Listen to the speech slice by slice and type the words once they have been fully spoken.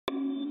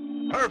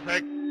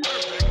Perfect.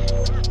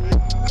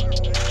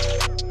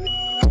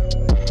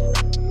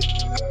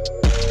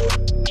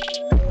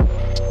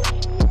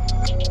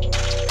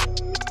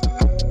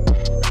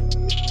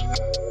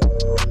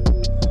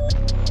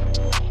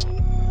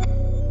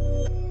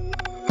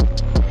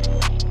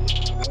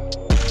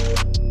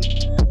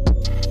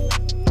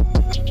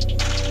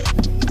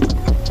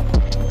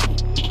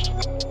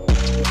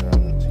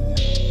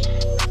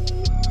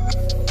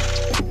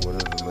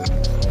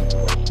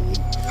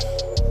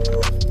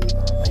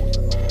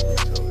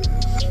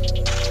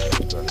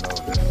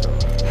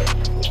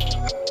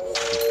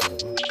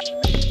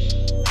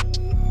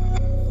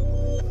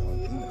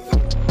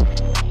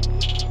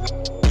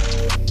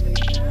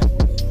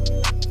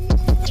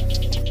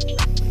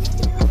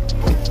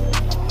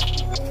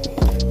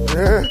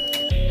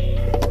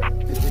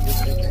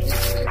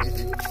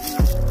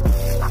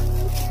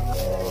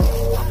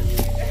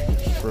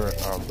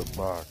 Out the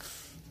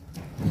box.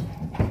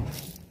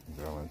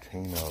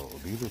 Valentino.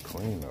 These are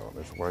clean though.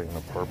 That's white and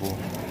a purple.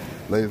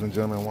 Ladies and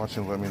gentlemen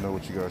watching, let me know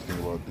what you guys think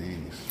about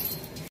these.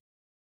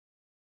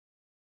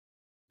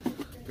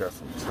 Got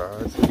some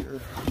ties here.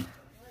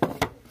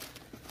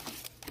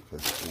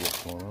 Let's see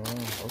what's going on.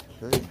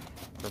 Okay.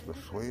 Got the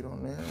suede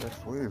on there. That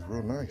suede is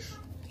real nice.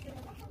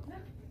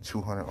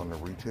 $200 on the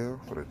retail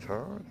for the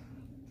tie.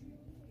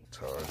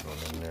 Ties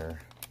on in there.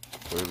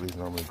 What do these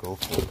normally go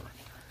for?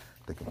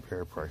 The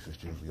compare price is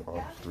usually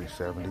off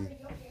 $370.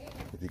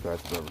 If you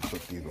guys have ever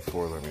flipped these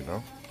before, let me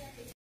know.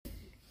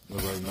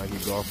 Alright, Nike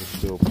Golf is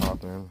still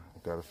popping.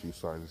 Got a few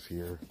sizes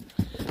here.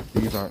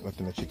 These aren't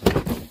nothing that you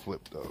can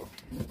flip though.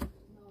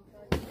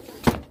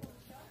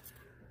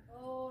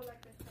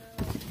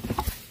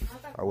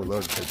 I would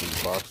love to take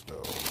these box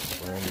though.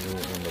 Brand new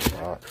in the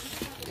box.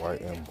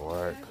 White and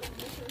black.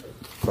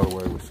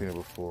 Colorway, we've seen it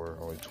before.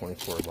 Only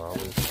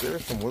 $24.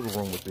 There's some wiggle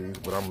room with these,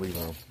 but I'm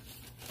leaving them.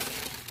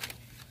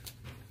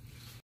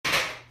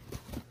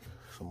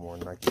 Some more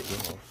Nike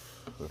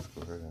Golf. Let's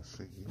go ahead and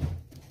see.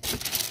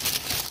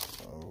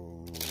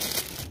 Oh,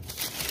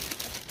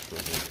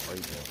 triple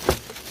white one.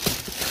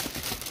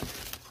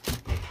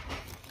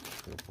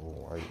 Triple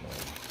white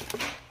one.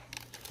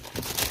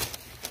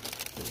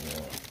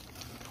 Yeah,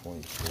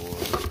 24.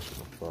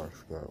 The box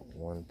got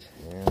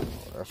 110.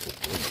 Oh, that's a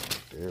good one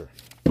right there.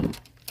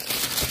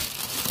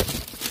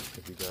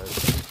 If you guys,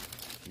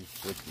 you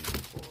flipped these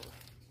before.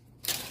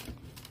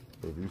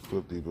 If you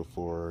flipped these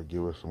before,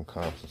 give us some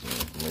comments and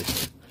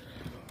information.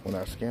 When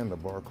I scan the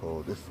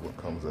barcode, this is what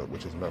comes up,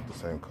 which is not the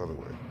same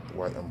colorway.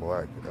 White and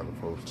black as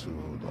opposed to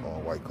the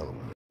all-white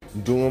colorway.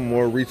 Doing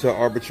more retail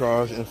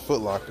arbitrage in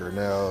Foot Locker.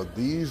 Now,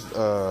 these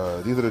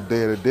are the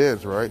Day of the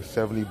Deads, right?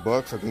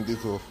 $70. I think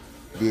these will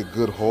be a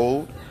good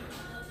hold.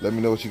 Let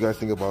me know what you guys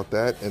think about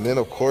that. And then,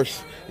 of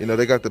course, you know,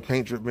 they got the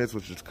paint drip mitts,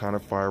 which is kind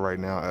of fire right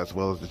now, as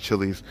well as the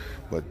Chili's.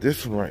 But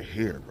this one right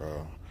here,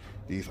 bro.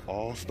 These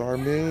all-star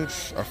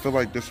mids, I feel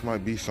like this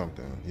might be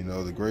something. You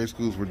know, the grade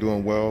schools were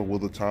doing well. Will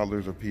the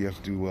toddlers or PS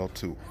do well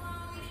too?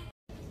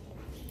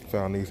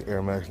 Found these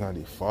Air Max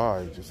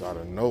 95 just out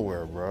of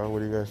nowhere, bro. What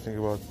do you guys think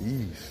about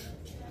these?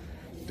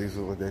 These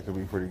look like they could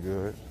be pretty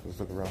good. Let's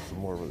look around some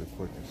more really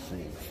quick and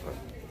see.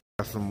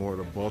 Got some more of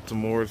the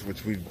Baltimores,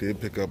 which we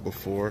did pick up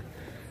before.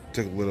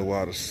 Took a little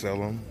while to sell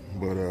them,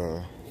 but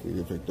we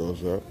did pick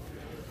those up.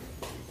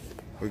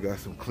 We got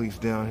some cleats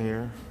down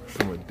here.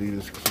 Some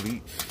ADIDAS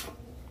cleats.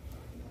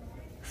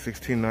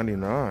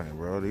 $16.99,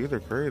 bro. These are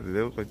crazy.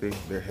 They look like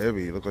they're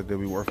heavy. It looks like they'll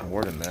be worth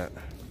more than that.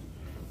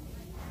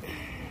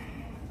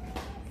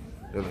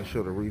 Doesn't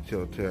show the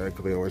retail tag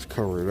because they always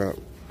cover it up.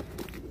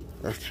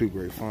 That's two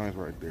great finds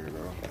right there,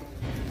 though.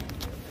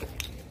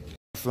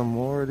 Some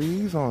more of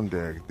these on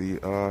deck. The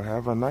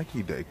Have a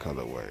Nike Day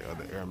colorway of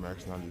the Air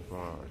Max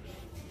 95s.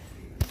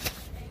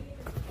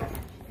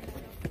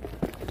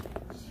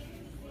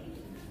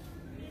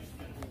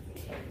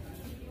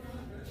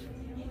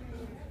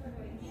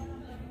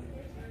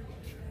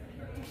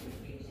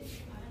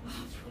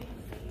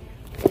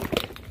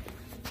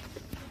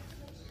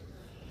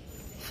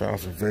 Found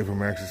some Vapor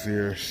Maxes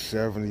here,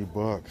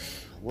 $70.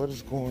 What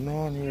is going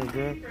on here,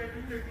 bro?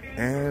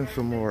 And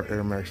some more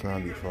Air Max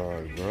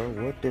 95s, bro.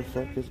 What the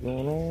fuck is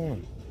going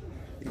on?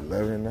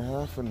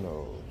 11.5 of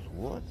those.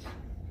 What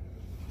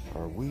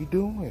are we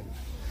doing?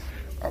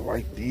 I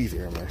like these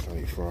Air Max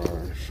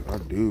 95s. I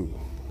do.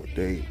 But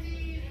they,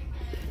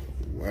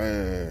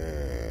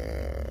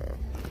 wow.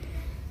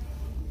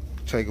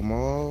 Take them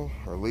all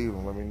or leave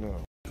them, let me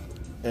know.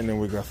 And then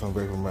we got some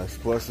Vapor Max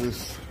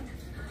Pluses.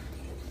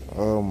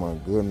 Oh my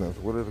goodness,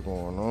 what is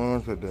going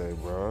on today,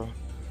 bro?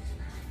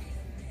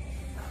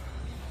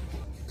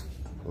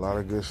 A lot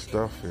of good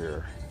stuff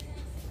here.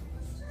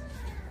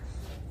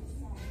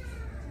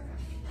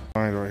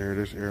 Right here,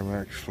 this Air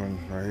Max one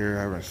right here,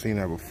 I haven't seen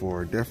that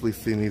before. Definitely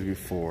seen these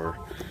before.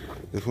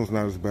 This one's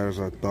not as bad as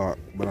I thought,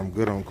 but I'm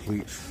good on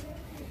cleats.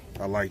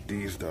 I like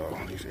these though,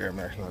 these Air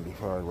Max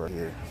 95 right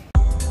here.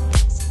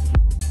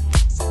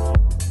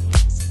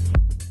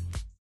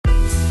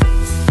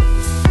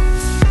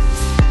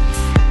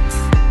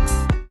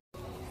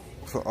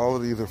 So all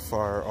of these are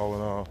fire, all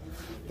in all.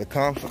 The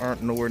comps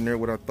aren't nowhere near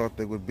what I thought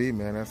they would be,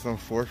 man. That's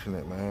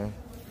unfortunate, man.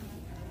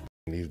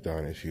 These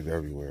dining shoes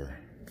everywhere.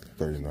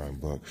 39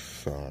 bucks,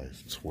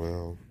 size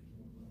 12.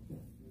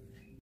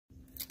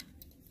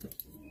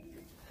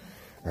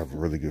 I have a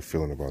really good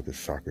feeling about this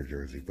soccer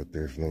jersey, but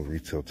there's no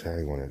retail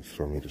tag on it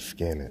for me to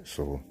scan it,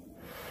 so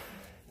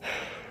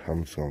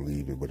I'm just gonna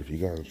leave it. But if you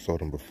guys have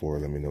sold them before,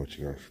 let me know what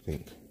you guys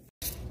think.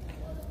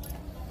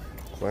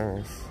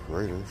 Clarence,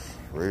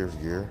 Raiders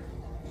gear.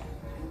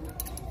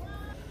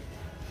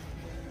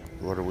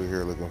 What are we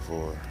here looking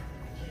for?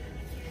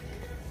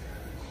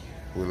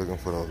 We're looking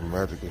for those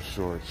magical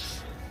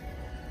shorts.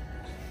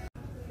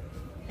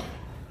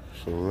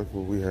 So look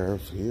what we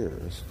have here.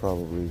 It's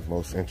probably the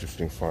most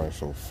interesting find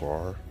so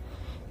far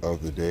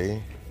of the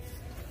day.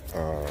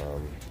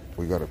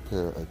 We got a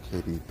pair of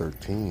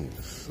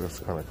KD13s. That's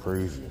kind of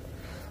crazy.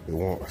 They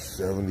want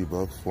 70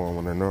 bucks for them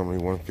when they're normally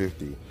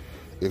 150.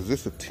 Is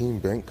this a Team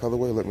Bank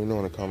colorway? Let me know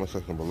in the comment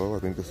section below. I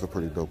think this is a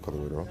pretty dope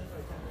colorway though.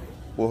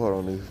 We'll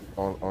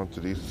hold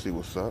onto these to see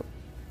what's up.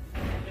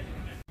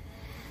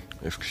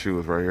 This shoe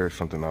is right here,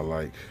 something I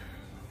like.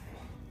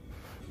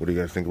 What do you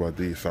guys think about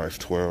these? Size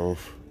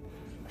 12,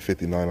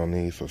 59 on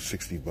these, so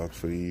 60 bucks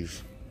for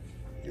these.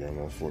 Yeah, I'm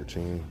on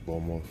 14,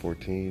 Beaumont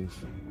 14s.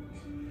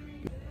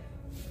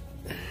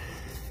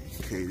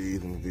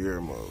 KDs and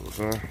Viermos,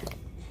 huh?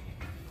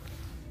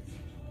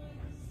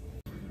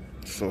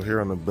 So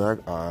here on the back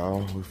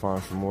aisle, we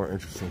find some more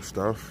interesting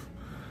stuff.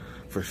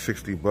 For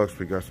 60 bucks,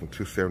 we got some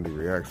 270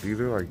 Reacts. These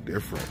are like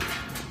different.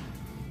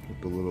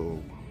 With the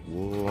little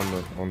wool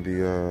on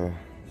the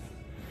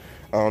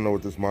I don't know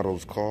what this model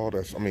is called.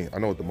 I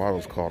know what the model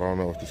is called. I don't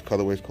know if this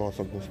colorway is called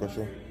something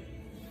special.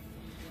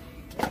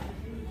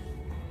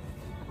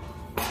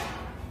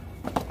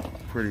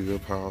 Pretty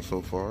good pile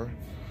so far.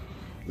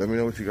 Let me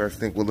know what you guys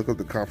think. We'll look up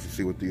the comps and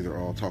see what these are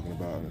all talking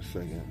about in a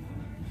second.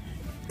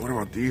 What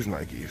about these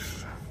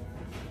Nikes?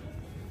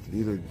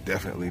 These are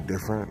definitely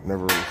different.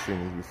 Never really seen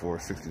these before.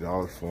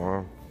 $60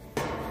 for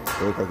them.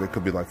 They look like they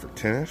could be like for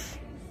tennis.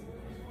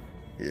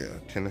 Yeah,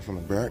 tennis on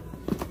the back.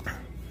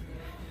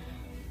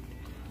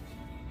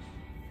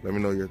 Let me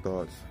know your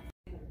thoughts.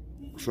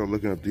 So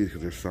looking up these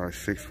because they're size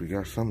 6, we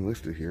got some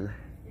listed here.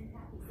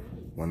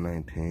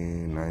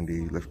 119,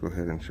 90. Let's go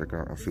ahead and check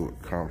out and see what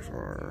comps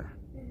are.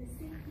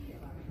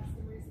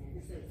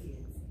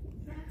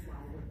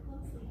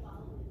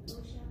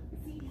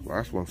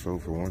 Last one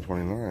sold for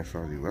 129,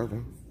 size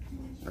 11.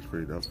 That's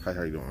pretty dope. Hi,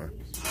 how you doing?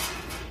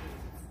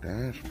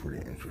 That's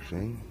pretty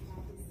interesting.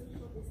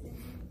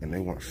 And they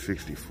want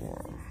 60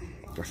 for them.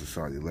 That's a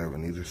size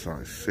 11. These are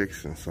size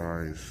 6 and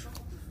size,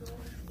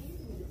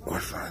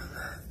 what size is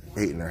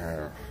that?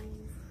 8.5.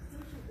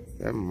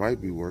 That might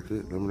be worth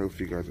it. Let me know if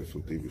you guys have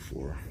sold these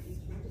before.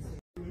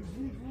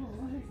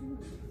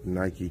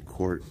 Nike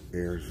Court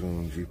Air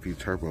Zoom GP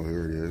Turbo,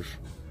 here it is.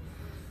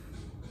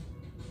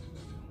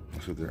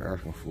 That's what they're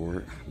asking for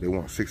it. They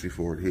want 60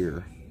 for it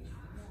here.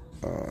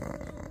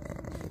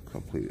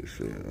 Completed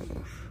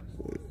sales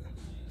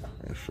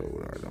and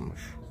sold items.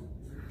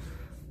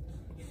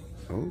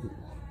 Oh,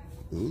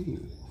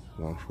 ooh,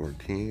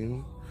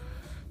 114,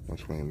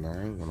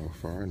 129,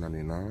 105,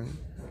 99.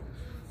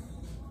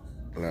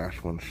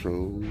 Last one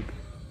sold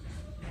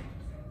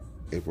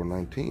April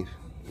 19th.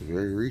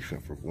 Very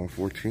recent for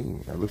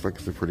 114. That looks like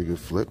it's a pretty good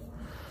flip.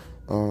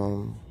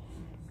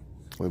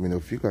 Let me know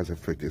if you guys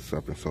have picked this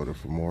up and sold it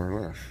for more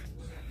or less.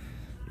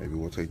 Maybe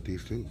we'll take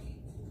these too.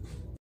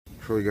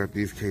 So we got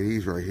these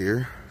KDs right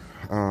here.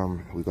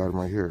 We got them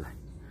right here.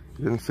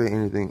 It didn't say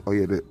anything. Oh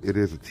yeah, it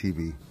is a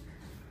TB.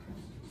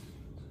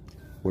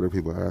 What are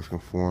people asking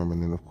for them?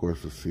 And then of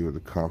course, let's see what the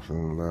comps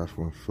and the last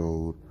one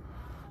sold.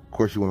 Of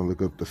course, you want to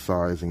look up the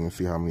sizing and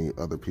see how many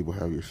other people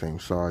have your same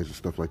size and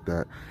stuff like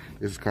that.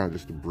 This is kind of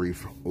just a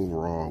brief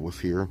overall what's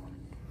here.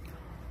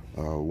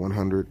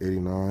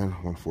 189,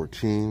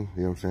 114. You know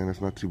what I'm saying?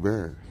 That's not too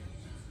bad.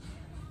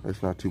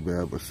 That's not too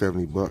bad, but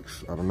 70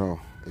 bucks. I don't know.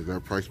 Is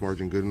that price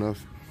margin good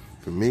enough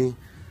for me?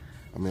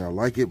 I mean, I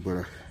like it,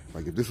 but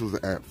like if this was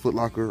at Foot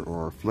Locker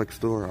or a Flex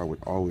store, I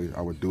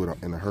would do it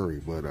in a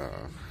hurry. But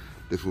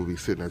this will be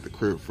sitting at the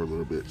crib for a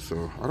little bit.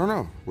 So I don't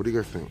know. What do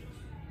you guys think?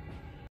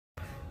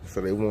 So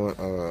they want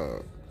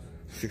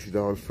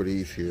 $60 for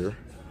these here,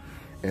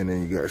 and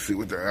then you guys see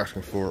what they're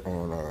asking for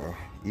on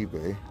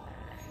eBay.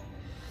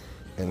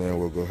 And then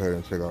we'll go ahead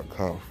and check out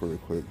comps really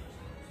quick.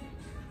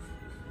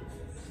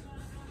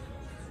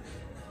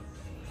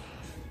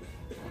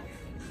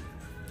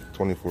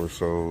 $24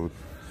 sold,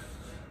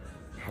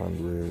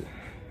 100,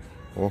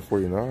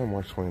 149,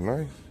 March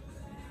 29th.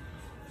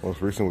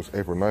 Most recent was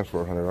April 9th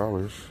for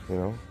 $100, you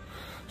know.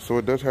 So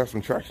it does have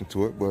some traction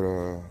to it, but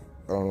I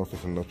don't know if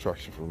it's enough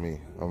traction for me.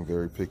 I'm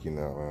very picky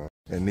now.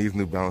 And these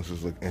New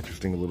Balances look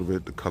interesting a little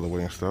bit, the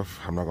colorway and stuff.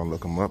 I'm not gonna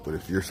look them up, but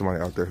if you're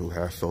somebody out there who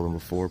has sold them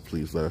before,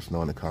 please let us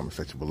know in the comment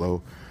section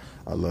below.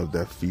 I love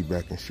that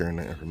feedback and sharing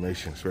that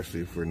information,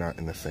 especially if we're not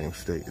in the same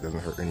state. It doesn't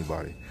hurt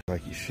anybody.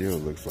 Nike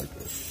Shield looks like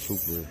a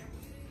super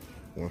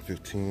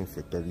 115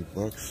 for 30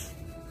 bucks.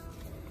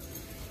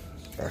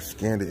 I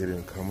scanned it, it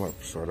didn't come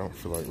up, so I don't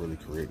feel like really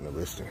creating a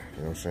listing,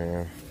 you know what I'm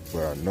saying?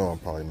 But I know I'm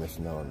probably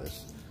missing out on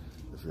this.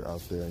 If you're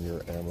out there and you're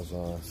an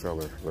Amazon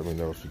seller, let me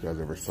know if you guys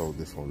ever sold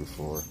this one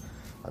before.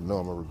 I know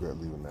I'm gonna regret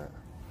leaving that.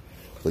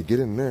 But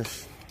getting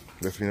this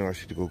lets me know I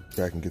should go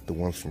back and get the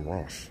ones from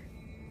Ross,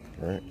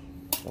 right?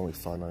 Only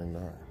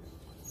 $5.99.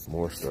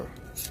 More stuff.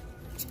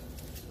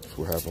 That's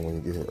what happened when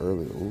you get here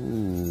early.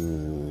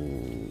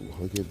 Ooh,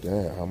 look at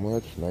that. How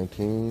much?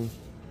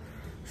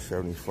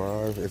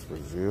 $19.75. It's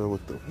Brazil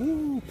with the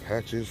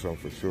patches. So I'm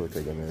for sure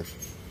taking this.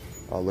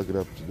 I'll look it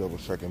up to double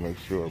check and make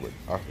sure, but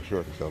I for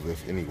sure can sell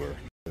this anywhere.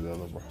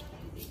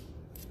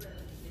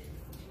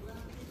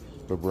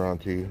 The brown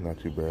tea, not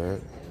too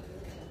bad.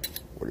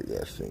 What do you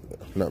guys think?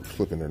 Not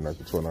flipping there, not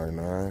the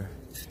 $12.99.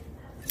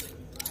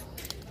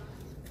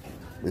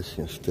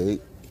 Michigan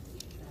State.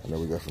 I know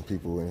we got some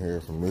people in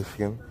here from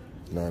Michigan.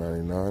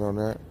 $9.99 on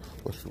that.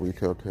 What's the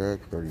retail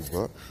tag? 30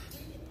 bucks.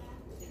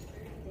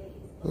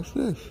 What's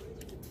this?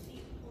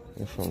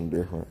 It's something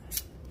different.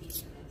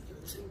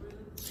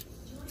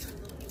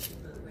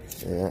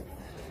 Yeah.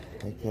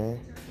 Okay.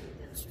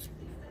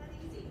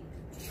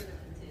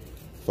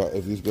 But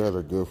if these guys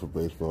are good for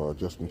baseball,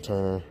 Justin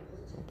Turner.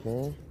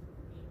 Okay.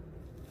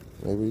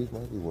 Maybe these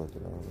might be worth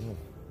it. I don't know.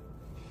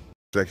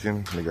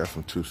 Section, they got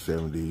some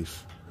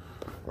 270s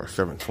or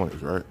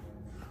 720s, right?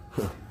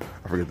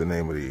 I forget the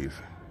name of these.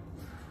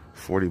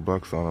 40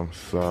 bucks on them,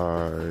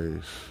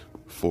 size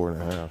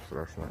 4.5, so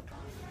that's not.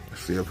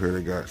 See up here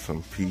they got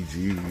some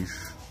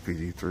PGs,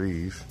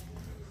 PG3s,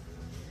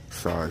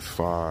 size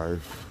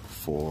 5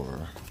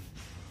 for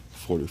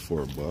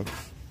 44 bucks.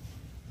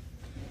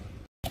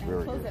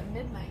 Very good. At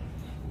midnight.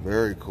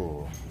 Very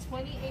cool.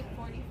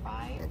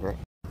 28.45. Okay.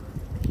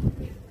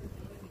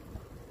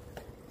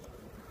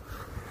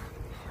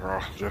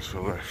 Just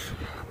for less.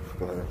 Let's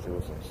go ahead and see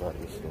what's inside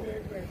this store.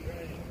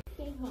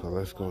 So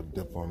let's go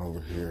dip on over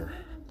here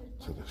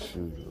to the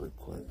shoes really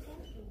quick.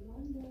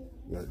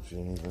 You got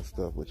jeans and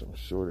stuff, which I'm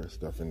sure there's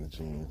stuff in the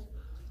jeans.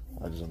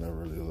 I just never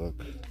really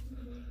look.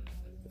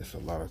 It's a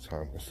lot of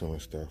time consuming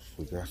stuff.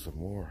 We got some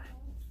more.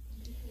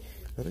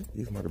 I think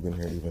these might have been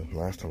here even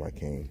last time I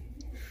came.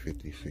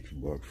 56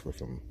 bucks for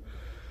some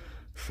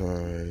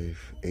size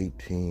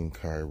 18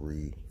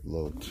 Kyrie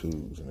low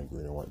 2s in a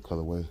green and white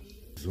colorway.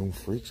 Zoom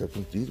Freaks, I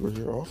think these were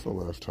here also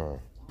last time.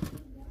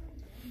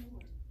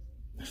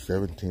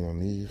 17 on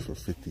these for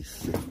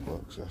 56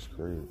 bucks. That's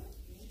crazy.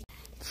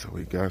 So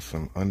we got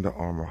some Under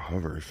Armour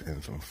hovers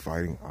and some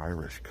Fighting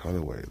Irish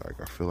colorway.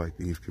 Like, I feel like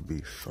these could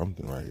be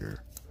something right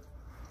here.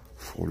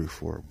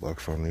 44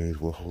 bucks on these.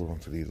 We'll hold on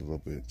to these a little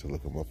bit to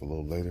look them up a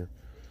little later.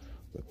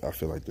 But I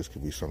feel like this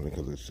could be something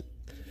because it's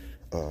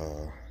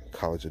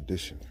college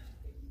edition.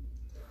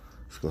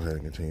 Let's go ahead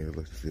and continue to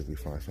look to see if we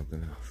find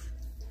something else.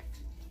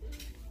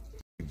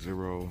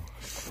 Zero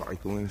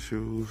cycling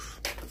shoes.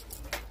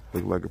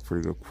 Look like a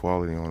pretty good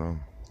quality on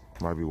them.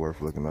 Might be worth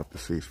looking up to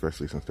see,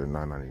 especially since they're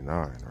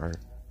 $9.99, right?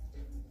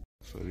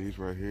 So these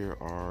right here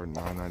are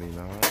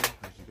 $9.99,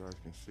 as you guys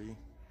can see.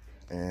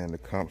 And the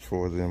comps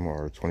for them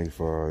are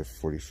 25,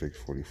 46,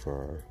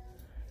 45.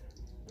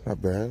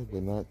 Not bad,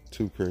 but not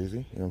too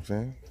crazy, you know what I'm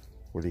saying?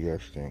 What do you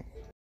guys think?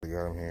 We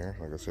got them here,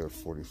 like I said,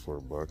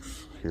 44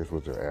 bucks. Here's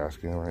what they're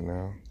asking right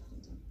now.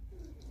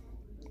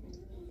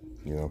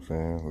 You know what I'm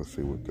saying? Let's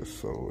see what this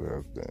sold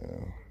as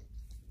down.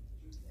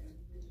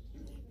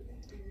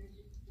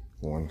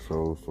 One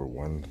sold for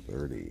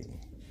 $130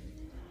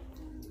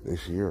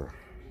 this year.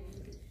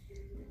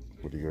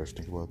 What do you guys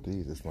think about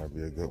these? This might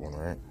be a good one,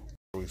 right?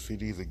 We see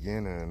these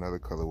again in another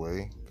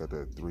colorway. Got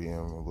that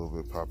 3M a little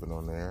bit popping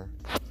on there.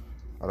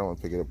 I don't want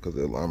to pick it up because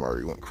the alarm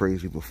already went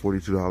crazy, but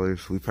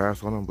 $42. We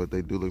passed on them, but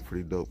they do look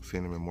pretty dope.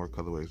 Seeing them in more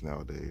colorways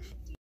nowadays.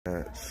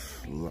 Hats,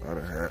 a lot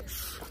of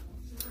hats.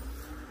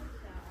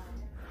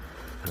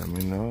 Let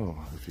me know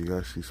if you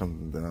guys see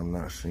something that I'm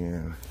not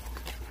seeing.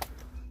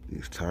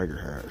 These Tiger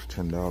hats,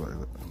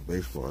 $10.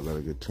 Baseball, let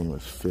a good team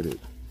is fitted.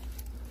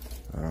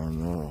 I don't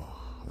know.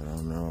 A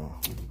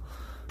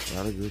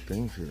lot of good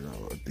things here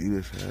though.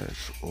 ADIDAS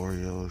hats,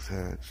 Oreos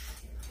hats.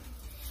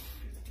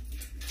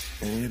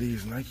 Any of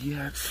these Nike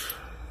hats?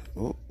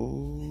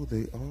 Oh,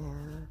 they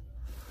are.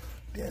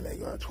 Damn, they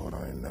got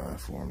 $12.99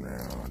 for them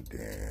now.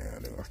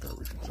 Damn, they're gonna start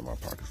reaching into my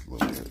pockets a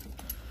little bit.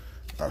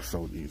 I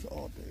sold these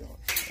all day on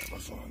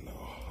Amazon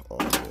now.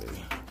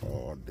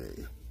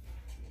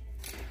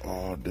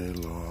 All day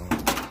long.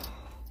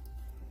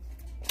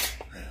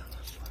 Man,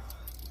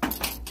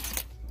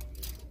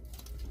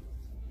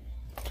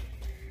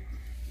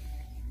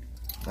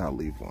 I'll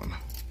leave one.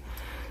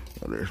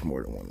 Oh, there's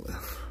more than one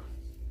left.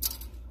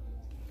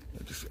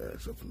 It just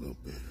adds up a little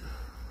bit.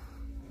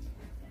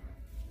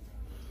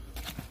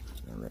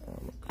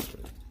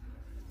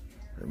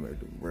 They made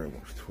the red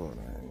ones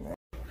 $12.99.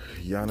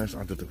 Giannis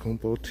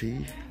Antetokounmpo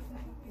tee.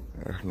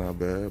 That's not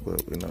bad,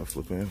 but we're not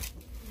flipping.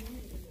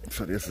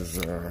 So this is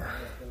a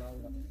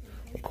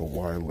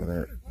Kawhi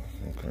Leonard.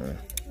 Okay.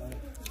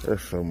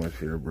 There's so much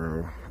here,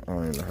 bro. I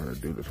don't even know how to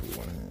do this with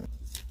one hand.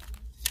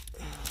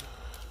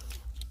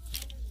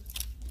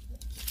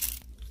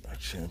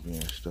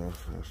 Champion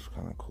stuff, that's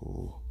kind of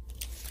cool.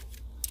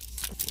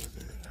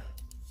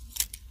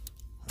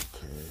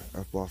 Okay,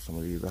 I've bought some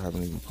of these. I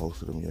haven't even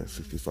posted them yet.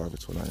 65 to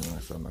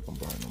 299, so I'm not gonna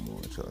buy no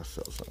more until I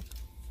sell some.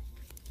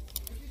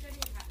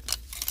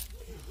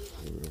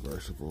 The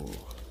reversible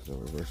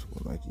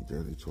Nike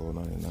jersey,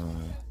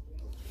 $12.99,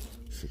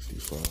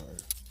 65.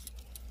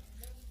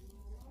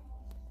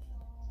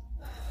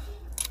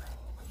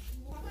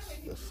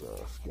 Let's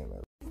scan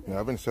that. Now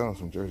I've been selling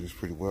some jerseys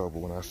pretty well, but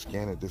when I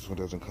scan it, this one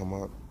doesn't come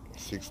up.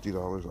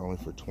 $60 only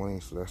for 20,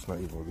 so that's not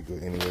even really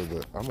good anyway.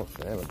 But I'm a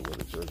fan of the way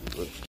the jersey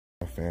looks.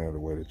 I'm a fan of the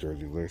way the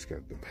jersey looks.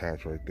 Got the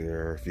patch right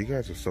there. If you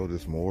guys have sold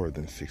this more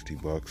than 60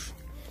 bucks,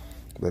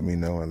 let me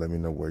know, and let me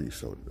know where you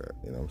sold it at.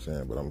 You know what I'm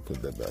saying? But I'm gonna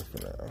put that back for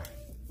now.